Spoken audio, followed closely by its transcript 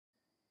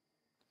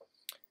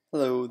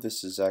Hello,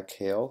 this is Zach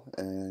Hale,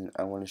 and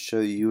I want to show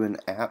you an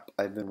app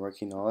I've been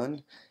working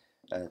on.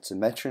 It's a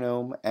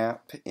metronome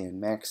app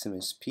in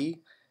MSP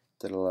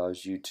that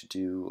allows you to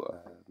do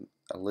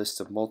a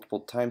list of multiple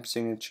time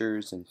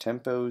signatures and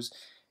tempos,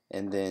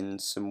 and then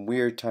some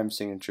weird time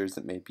signatures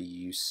that maybe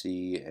you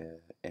see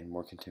in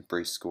more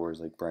contemporary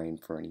scores like Brian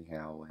Fernie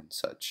Howe and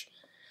such.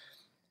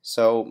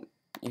 So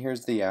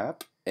here's the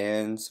app,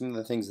 and some of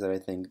the things that I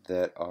think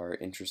that are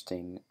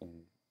interesting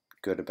and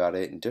good about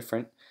it and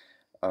different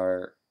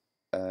are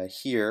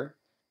here.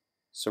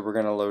 So we're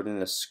going to load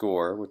in a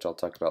score, which I'll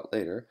talk about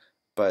later,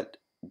 but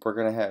we're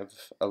going to have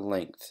a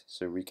length.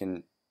 So we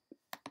can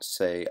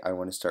say I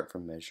want to start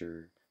from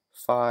measure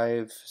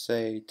 5,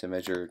 say, to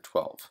measure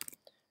 12,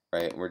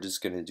 right? And we're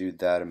just going to do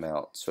that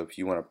amount. So if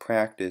you want to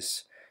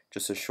practice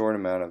just a short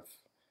amount of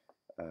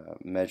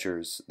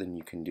measures, then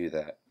you can do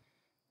that.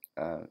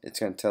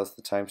 It's going to tell us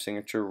the time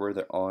signature where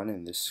they're on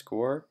in this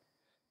score,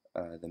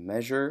 the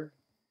measure,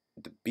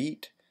 the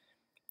beat,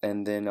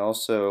 and then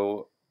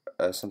also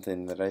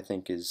something that I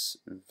think is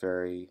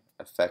very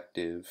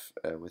effective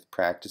with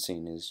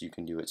practicing is you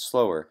can do it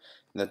slower.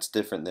 And that's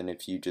different than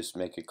if you just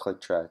make a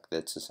click track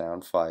that's a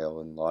sound file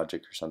in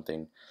Logic or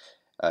something.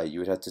 You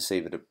would have to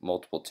save it at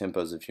multiple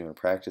tempos if you want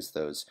to practice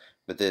those.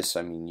 But this,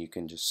 I mean, you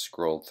can just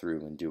scroll through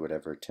and do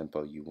whatever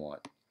tempo you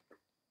want.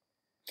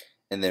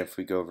 And then if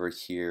we go over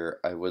here,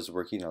 I was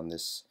working on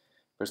this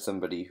for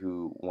somebody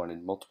who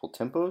wanted multiple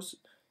tempos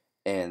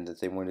and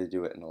that they wanted to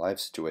do it in a live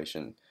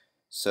situation.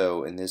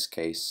 So in this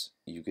case,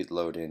 you could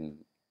load in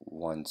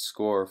one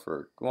score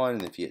for one,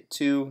 and if you hit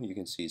 2, you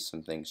can see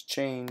some things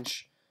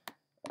change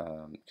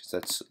because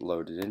that's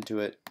loaded into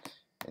it,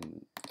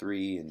 and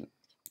 3, and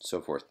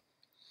so forth.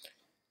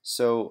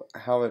 So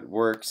how it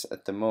works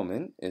at the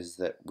moment is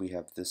that we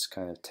have this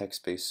kind of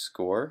text-based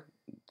score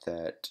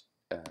that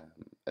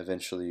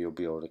eventually you'll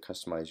be able to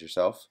customize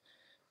yourself.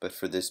 But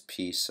for this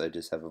piece, I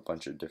just have a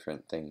bunch of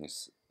different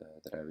things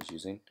that I was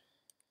using.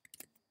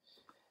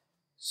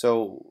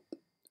 So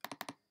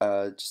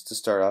just to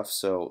start off,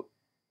 so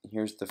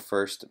here's the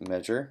first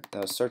measure.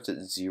 Now it starts at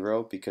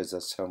 0 because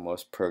that's how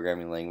most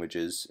programming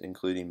languages,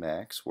 including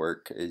Max,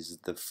 work. Is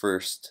the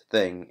first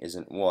thing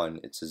isn't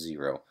 1, it's a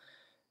 0.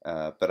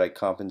 But I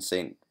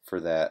compensate for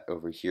that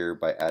over here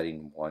by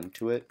adding 1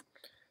 to it.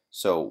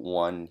 So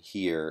 1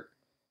 here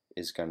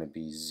is going to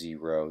be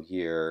 0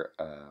 here.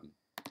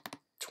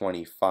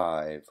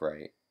 25,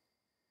 right,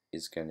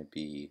 is going to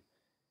be,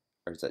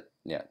 or is that,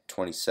 yeah,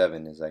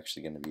 27 is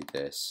actually going to be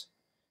this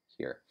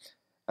here.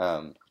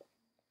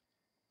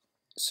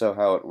 So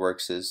how it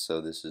works is,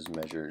 so this is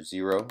measure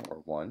 0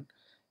 or 1,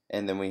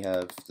 and then we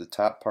have the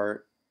top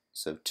part,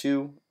 so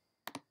 2,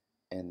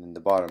 and then the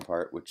bottom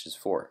part, which is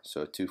 4,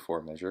 so a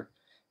 2-4 measure,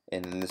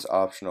 and then this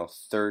optional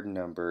third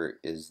number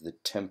is the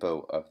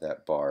tempo of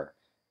that bar,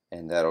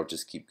 and that'll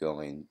just keep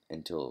going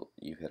until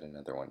you hit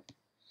another one.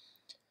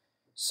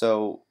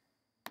 So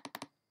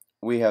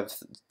we have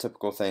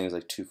typical things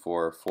like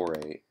 2-4,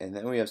 4-8, and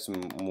then we have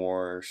some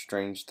more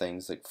strange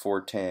things like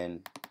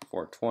 4-10,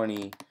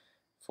 4-20,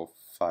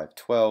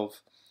 5-12.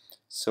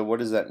 So what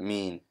does that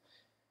mean?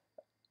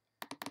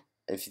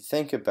 If you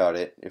think about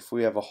it, if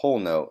we have a whole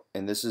note,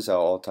 and this is how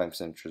all time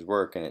signatures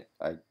work, and it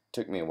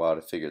took me a while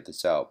to figure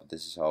this out, but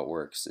this is how it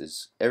works,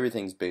 is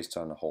everything's based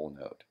on a whole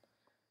note.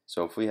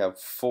 So if we have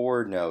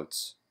 4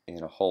 notes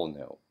in a whole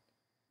note,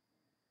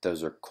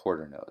 those are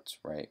quarter notes,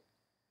 right?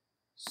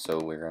 So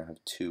we're going to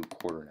have 2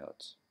 quarter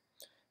notes.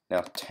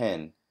 Now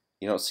 10,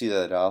 you don't see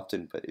that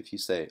often, but if you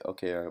say,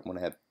 okay, I want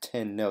to have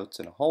 10 notes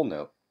in a whole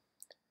note,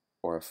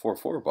 or a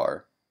 4-4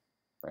 bar,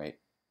 right?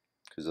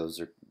 Because those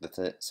are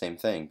the same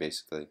thing,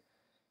 basically.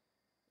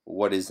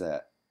 What is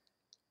that?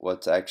 Well,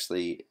 it's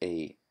actually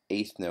a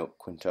 8th note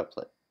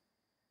quintuplet,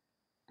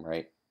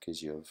 right?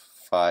 Because you have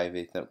 5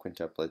 8th note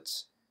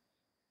quintuplets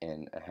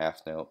and a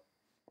half note,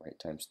 right,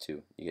 times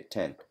 2. You get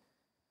 10.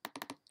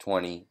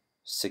 20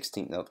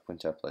 16th note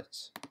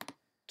quintuplets.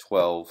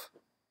 12,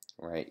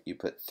 right? You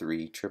put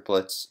 3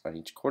 triplets on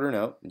each quarter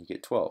note and you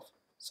get 12.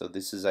 So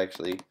this is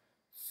actually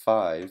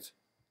 5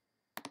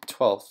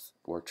 12th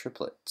or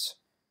triplets,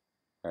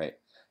 right?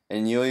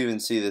 And you'll even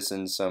see this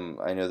in some,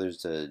 I know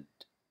there's a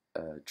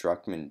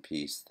Druckmann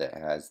piece that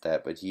has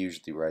that, but he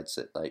usually writes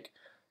it like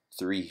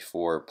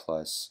 3-4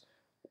 plus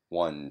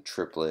 1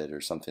 triplet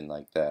or something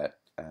like that.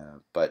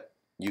 But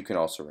you can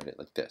also write it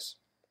like this.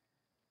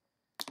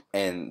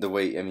 And the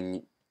way, I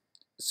mean,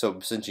 so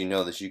since you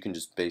know this, you can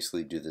just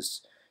basically do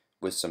this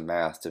with some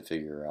math to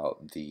figure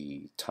out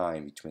the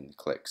time between the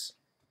clicks,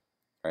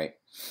 right?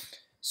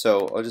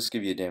 So I'll just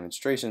give you a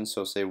demonstration.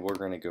 So say we're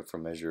going to go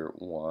from measure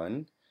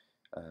 1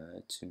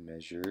 to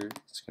measure,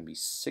 it's going to be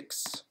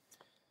 6.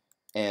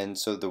 And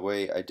so the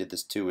way I did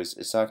this too is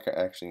it's not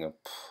actually going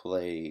to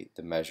play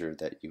the measure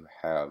that you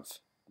have,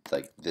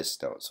 like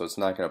this note. So it's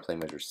not going to play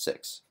measure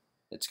 6.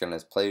 It's going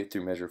to play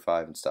through measure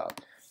 5 and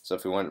stop. So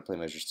if we want to play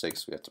measure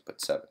 6, we have to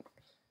put 7.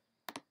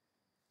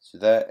 So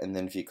that, and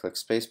then if you click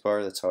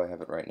Spacebar, that's how I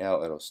have it right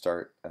now. It'll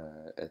start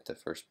at the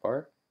first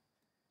bar.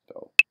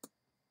 So,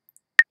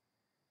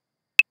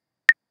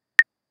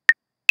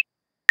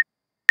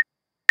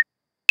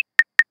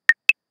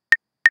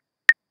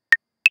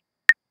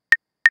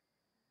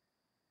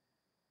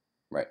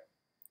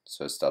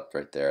 So it stopped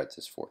right there at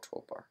this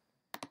 412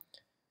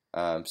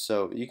 bar.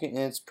 So you can, and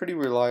it's pretty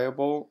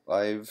reliable.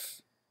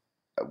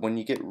 When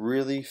you get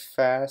really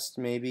fast,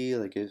 maybe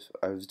like if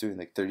I was doing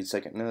like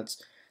 30-second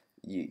notes,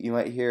 you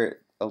might hear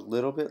it a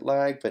little bit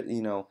lag, but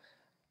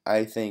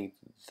I think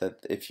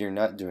that if you're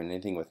not doing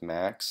anything with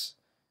Max,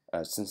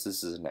 since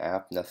this is an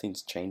app,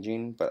 nothing's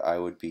changing, but I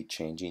would be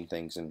changing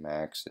things in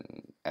Max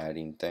and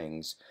adding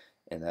things,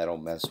 and that'll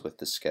mess with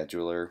the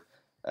scheduler.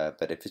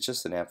 But if it's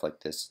just an app like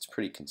this, it's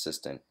pretty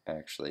consistent,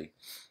 actually.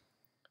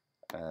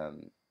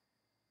 And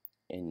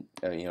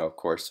of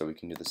course, so we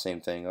can do the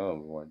same thing. Oh,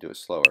 we want to do it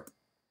slower.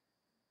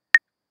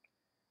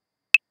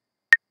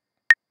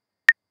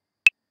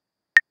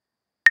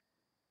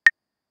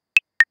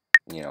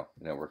 And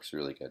it works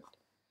really good.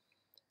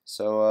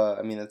 So,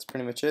 I mean, that's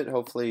pretty much it.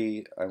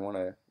 Hopefully, I want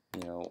to,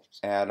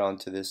 add on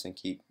to this and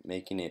keep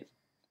making it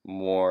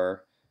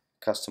more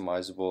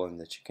customizable, and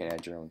that you can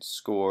add your own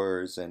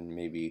scores and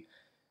maybe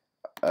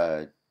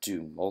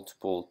do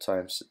multiple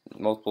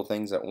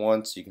things at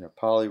once. You can have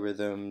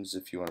polyrhythms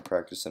if you want to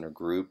practice in a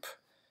group,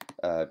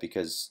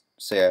 because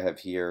say I have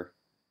here,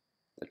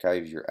 like I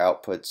have your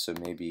outputs, so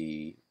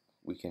maybe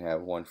we can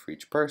have one for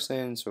each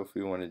person. So if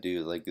we want to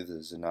do like the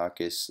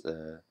Xenakis,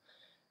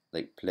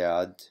 like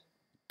Pleiad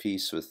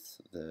piece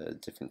with the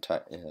different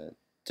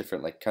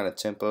like kind of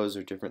tempos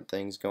or different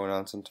things going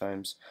on,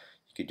 sometimes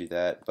you could do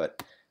that,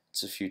 but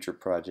it's a future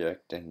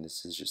project, and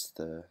this is just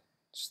the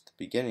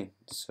beginning.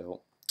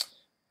 So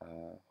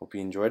hope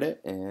you enjoyed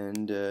it,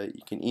 and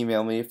you can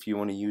email me if you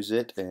want to use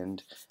it,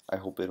 and I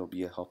hope it'll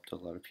be a help to a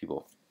lot of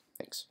people.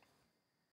 Thanks.